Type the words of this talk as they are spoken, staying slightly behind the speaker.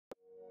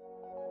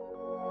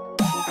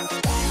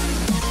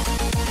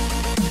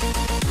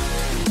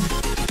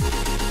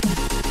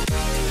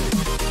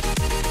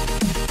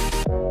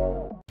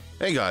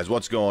Hey guys,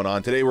 what's going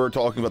on? Today we're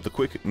talking about the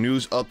quick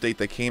news update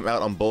that came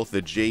out on both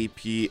the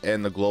JP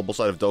and the global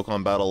side of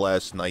Dokkan Battle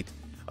last night.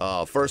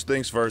 First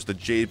things first, the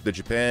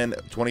Japan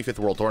 25th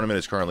World Tournament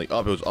is currently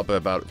up. It was up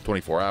about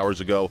 24 hours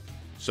ago.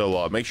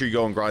 So make sure you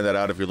go and grind that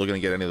out if you're looking to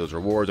get any of those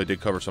rewards. I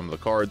did cover some of the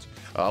cards.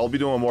 I'll be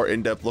doing a more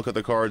in-depth look at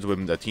the cards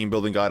with the team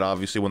building guide,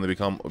 obviously, when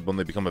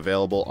they become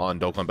available on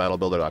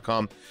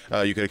DokkanBattleBuilder.com.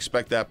 You can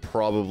expect that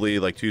probably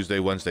like Tuesday,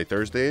 Wednesday,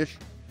 Thursday-ish.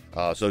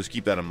 So just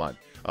keep that in mind.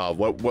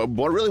 What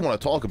I really want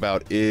to talk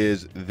about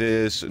is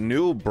this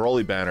new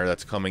Broly banner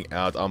that's coming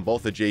out on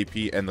both the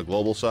JP and the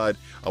global side.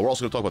 We're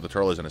also going to talk about the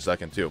Turles in a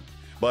second too.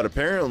 But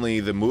apparently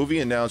the movie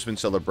announcement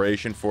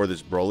celebration for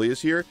this Broly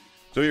is here.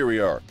 So here we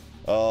are.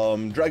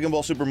 Dragon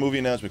Ball Super movie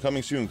announcement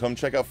coming soon. Come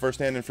check out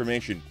first-hand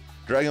information.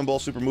 Dragon Ball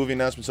Super movie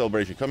announcement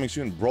celebration coming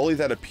soon. Broly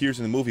that appears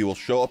in the movie will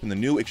show up in the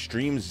new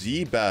Extreme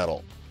Z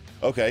Battle.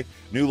 Okay,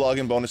 new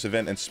login bonus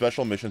event and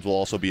special missions will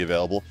also be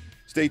available.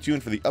 Stay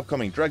tuned for the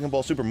upcoming Dragon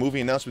Ball Super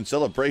movie announcement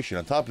celebration.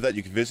 On top of that,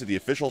 you can visit the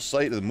official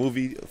site of the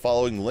movie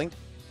following link.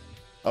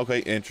 Okay,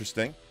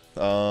 interesting.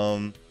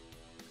 Please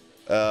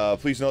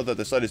note that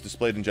the site is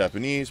displayed in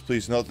Japanese.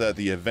 Please note that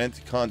the event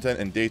content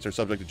and dates are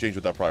subject to change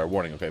without prior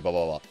warning. Okay, blah,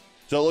 blah, blah.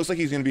 So it looks like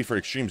he's going to be for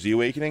Extreme Z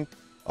Awakening.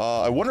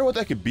 I wonder what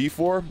that could be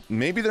for.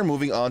 Maybe they're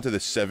moving on to the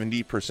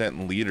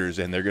 70% leaders,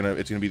 and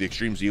it's gonna be the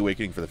Extreme Z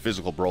Awakening for the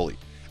physical Broly.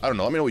 I don't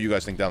know. Let me know what you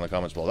guys think down in the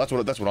comments below. That's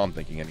what I'm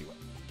thinking anyway.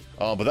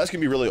 But that's gonna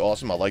be really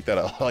awesome. I like that.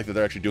 I like that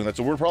they're actually doing that.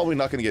 So we're probably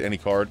not gonna get any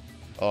card.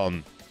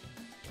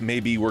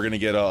 Maybe we're gonna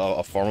get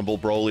a farmable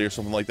Broly or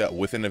something like that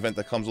with an event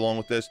that comes along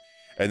with this,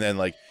 and then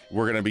like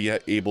we're gonna be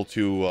able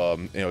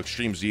to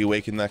Extreme Z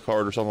Awaken that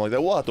card or something like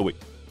that. We'll have to wait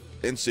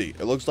and see.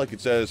 It looks like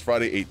it says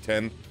Friday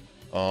 8/10.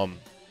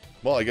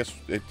 Well, I guess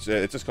it's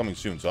just coming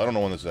soon, so I don't know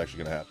when this is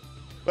actually gonna happen.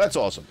 But that's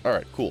awesome. All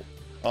right, cool.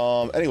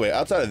 Anyway,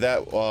 outside of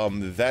that,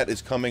 that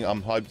is coming.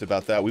 I'm hyped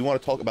about that. We want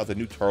to talk about the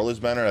new Turles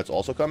banner that's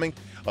also coming.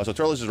 So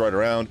Turles is right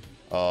around,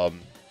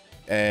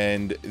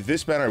 and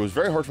this banner was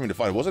very hard for me to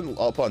find. It wasn't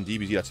up on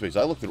DBZ.space.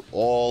 I looked at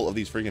all of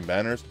these freaking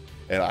banners,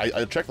 and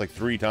I checked like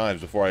 3 times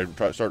before I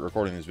started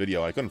recording this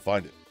video. I couldn't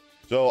find it.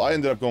 So I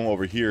ended up going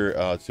over here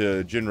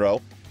to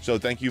Jinro. So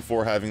thank you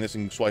for having this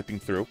and swiping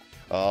through.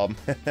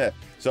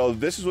 So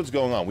this is what's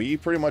going on. We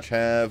pretty much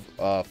have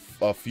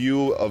a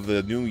few of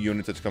the new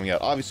units that's coming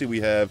out. Obviously, we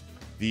have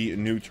the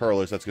new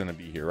Turles that's going to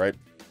be here, right?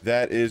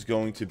 That is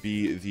going to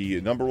be the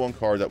 #1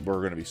 card that we're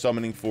going to be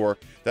summoning for.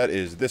 That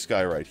is this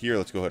guy right here.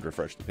 Let's go ahead and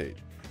refresh the page.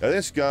 Now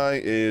this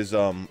guy is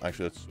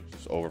actually, let's switch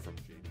this over from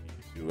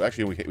JP to,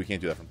 actually we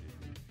can't do that from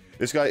JP.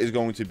 This guy is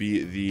going to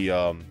be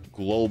the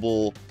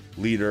global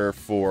leader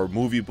for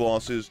movie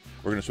bosses.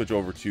 We're going to switch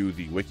over to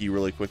the wiki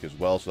really quick as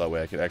well, so that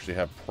way I can actually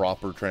have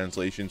proper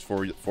translations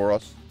for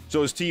us.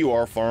 So his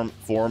TUR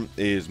form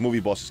is movie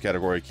bosses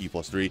category key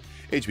 +3,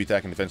 HP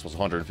attack and defense plus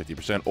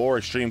 150%, or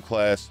extreme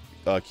class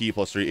key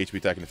 +3, HP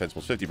attack and defense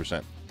plus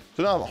 50%.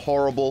 So not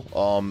horrible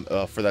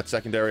for that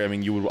secondary. I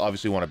mean, you would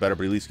obviously want it better,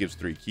 but at least gives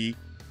 3 key.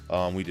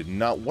 We did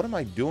not. What am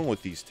I doing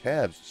with these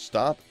tabs?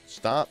 Stop.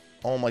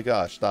 Oh my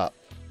gosh, stop.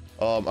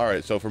 All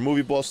right, so for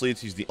movie boss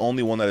leads, he's the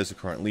only one that is the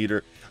current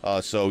leader.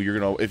 So you're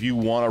gonna, if you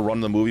want to run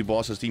the movie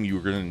bosses team,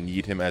 you're gonna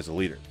need him as a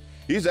leader.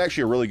 He's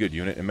actually a really good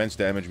unit. Immense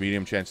damage,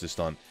 medium chance to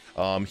stun.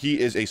 He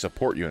is a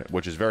support unit,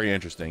 which is very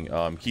interesting.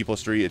 Key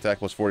 +3, attack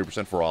plus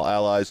 40% for all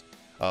allies,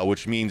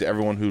 which means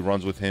everyone who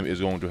runs with him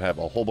is going to have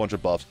a whole bunch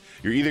of buffs.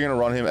 You're either going to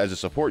run him as a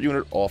support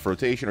unit off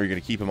rotation, or you're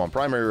going to keep him on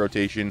primary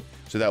rotation,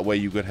 so that way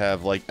you could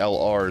have like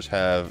LRs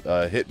have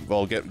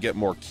get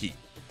more key.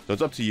 So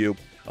it's up to you.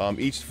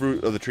 Each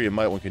fruit of the tree of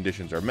might when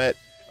conditions are met.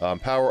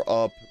 Power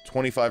up,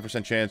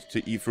 25% chance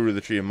to eat fruit of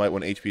the tree of might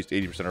when HP is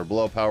to 80% or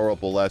below. Power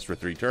up will last for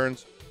 3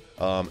 turns.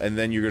 And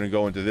then you're going to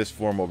go into this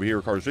form over here.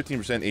 Requires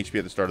 15% HP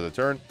at the start of the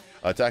turn.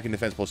 Attack and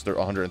defense plus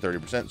 130%.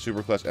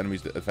 Superclass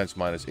enemies defense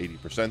minus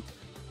 80%.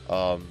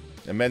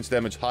 Immense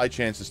damage, high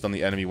chance to stun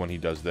the enemy when he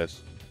does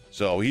this.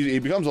 So he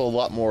becomes a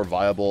lot more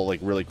viable, like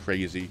really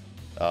crazy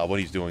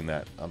when he's doing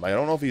that. I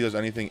don't know if he does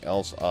anything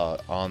else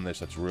on this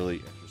that's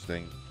really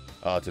interesting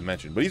to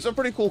mention. But he's a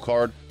pretty cool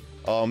card.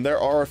 There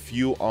are a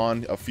few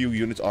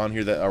units on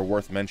here that are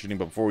worth mentioning.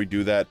 But before we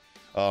do that,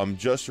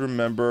 just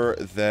remember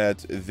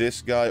that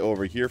this guy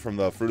over here from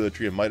the Fruit of the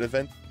Tree of Might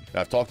event,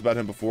 I've talked about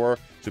him before.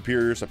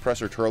 Superior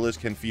Suppressor Turles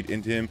can feed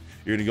into him.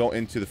 You're going to go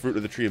into the Fruit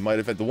of the Tree of Might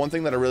event. The one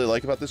thing that I really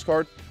like about this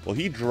card, well,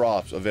 he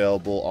drops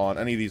available on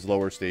any of these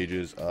lower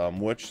stages.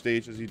 Which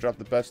stage does he drop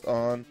the best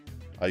on?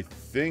 I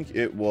think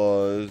it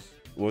was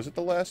it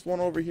the last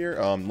one over here?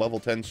 Level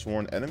 10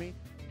 Sworn Enemy?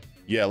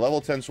 Yeah, level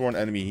 10 Sworn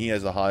Enemy, he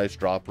has the highest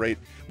drop rate,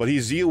 but he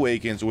Z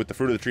Awakens with the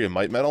Fruit of the Tree of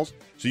Might medals,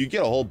 so you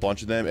get a whole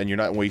bunch of them, and you're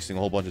not wasting a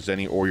whole bunch of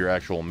Zenny or your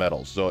actual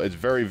medals, so it's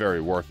very,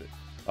 very worth it.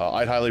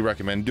 I'd highly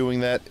recommend doing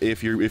that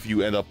if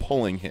you end up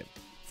pulling him.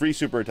 Free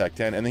Super Attack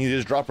 10, and then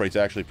his drop rate's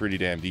actually pretty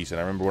damn decent.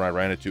 I remember when I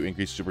ran it to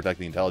increase Super Attack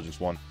the Intelligence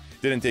one,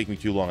 didn't take me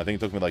too long. I think it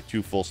took me like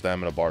 2 full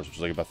stamina bars, which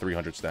was like about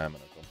 300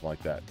 stamina, something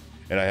like that,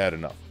 and I had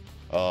enough.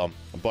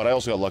 But I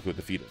also got lucky with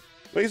defeating.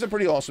 But he's a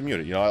pretty awesome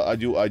unit. You know, I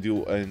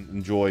do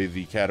enjoy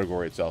the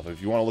category itself.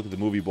 If you want to look at the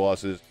movie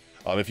bosses,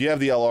 If you have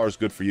the LRs,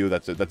 good for you.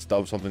 That's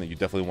something that you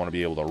definitely want to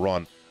be able to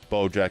run.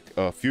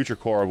 Bojack, future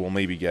core will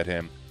maybe get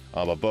him.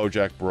 But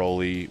Bojack,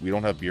 Broly, we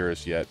don't have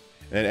Beerus yet,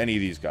 and any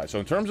of these guys. So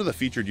in terms of the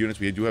featured units,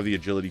 we do have the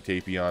Agility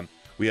Tapion.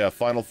 We have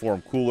Final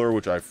Form Cooler,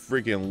 which I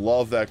freaking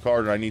love that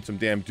card, and I need some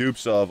damn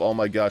dupes of. Oh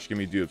my gosh, give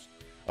me dupes.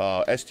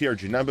 STR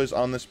Janemba's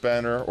on this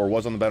banner, or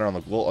was on the banner on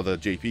the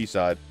JP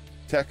side.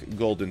 Tech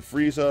Golden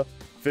Frieza,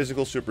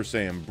 Physical Super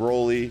Saiyan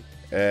Broly,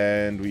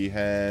 and we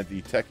had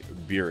the Tech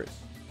Beerus.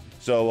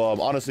 So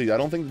honestly, I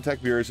don't think the Tech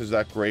Beerus is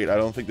that great. I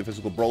don't think the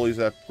Physical Broly is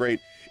that great.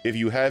 If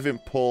you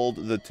haven't pulled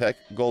the Tech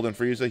Golden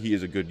Frieza, he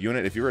is a good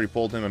unit. If you already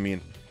pulled him, I mean,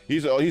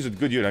 he's a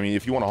good unit. I mean,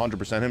 if you want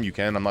 100% him, you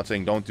can. I'm not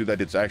saying don't do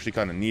that. It's actually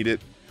kind of needed,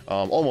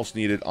 almost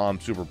needed on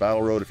Super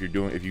Battle Road if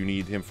you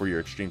need him for your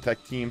Extreme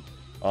Tech team.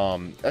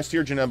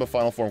 S-Tier Janemba,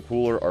 Final Form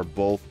Cooler are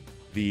both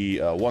the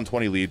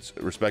 120 leads,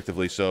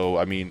 respectively. So,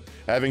 I mean,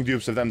 having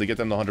dupes of them to get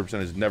them to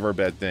 100% is never a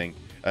bad thing.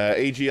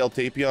 AGL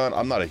Tapion,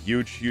 I'm not a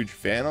huge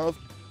fan of.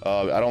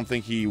 I don't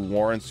think he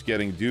warrants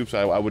getting dupes.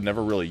 I would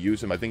never really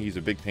use him. I think he's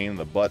a big pain in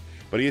the butt,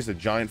 but he is a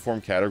giant form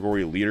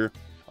category leader.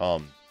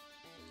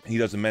 He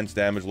does immense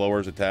damage,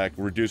 lowers attack,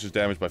 reduces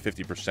damage by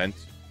 50%.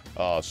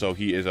 So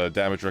he is a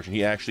damage reduction.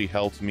 He actually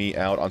helped me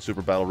out on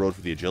Super Battle Road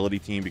for the agility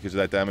team because of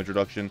that damage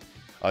reduction.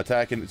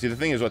 Attack, and see, the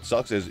thing is, what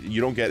sucks is you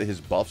don't get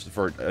his buffs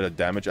for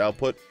damage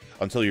output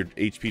until your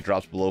HP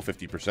drops below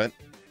 50%.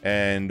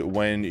 And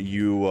when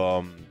you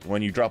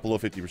drop below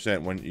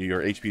 50%, when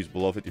your HP is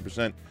below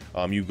 50%,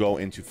 you go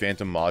into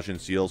Phantom Majin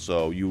Seal,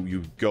 so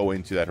you go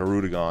into that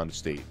Hirudegan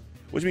state,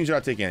 which means you're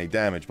not taking any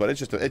damage, but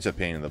it's a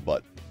pain in the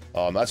butt.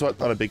 That's why I'm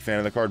not a big fan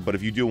of the card, but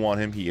if you do want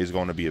him, he is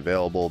going to be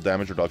available.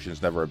 Damage reduction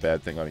is never a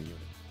bad thing on a unit.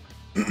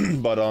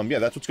 But yeah,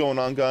 that's what's going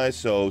on, guys.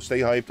 So stay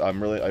hyped. I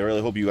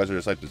really hope you guys are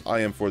as hyped as I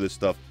am for this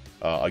stuff.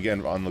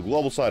 Again, on the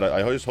global side,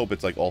 I just hope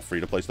it's like all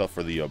free to play stuff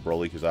for the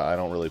Broly, because I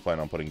don't really plan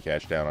on putting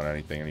cash down on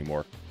anything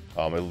anymore.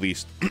 At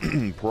least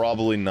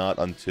probably not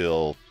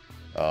until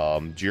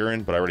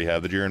Jiren, but I already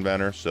have the Jiren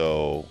banner,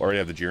 so already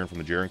have the Jiren from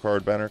the Jiren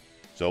card banner.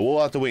 So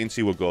we'll have to wait and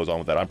see what goes on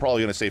with that. I'm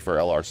probably going to say for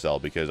LR Cell,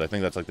 because I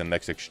think that's like the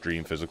next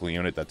extreme physical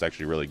unit that's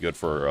actually really good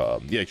for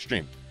an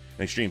extreme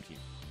team.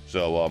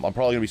 So I'm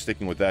probably going to be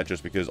sticking with that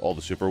just because all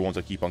the super ones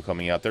that keep on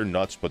coming out, they're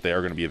nuts, but they are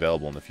going to be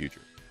available in the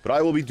future. But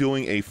I will be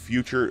doing a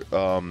future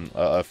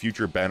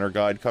banner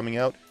guide coming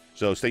out,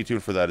 so stay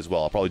tuned for that as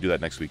well. I'll probably do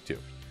that next week too.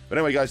 But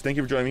anyway, guys, thank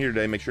you for joining me here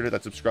today. Make sure to hit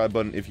that subscribe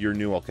button if you're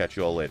new. I'll catch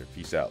you all later.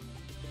 Peace out.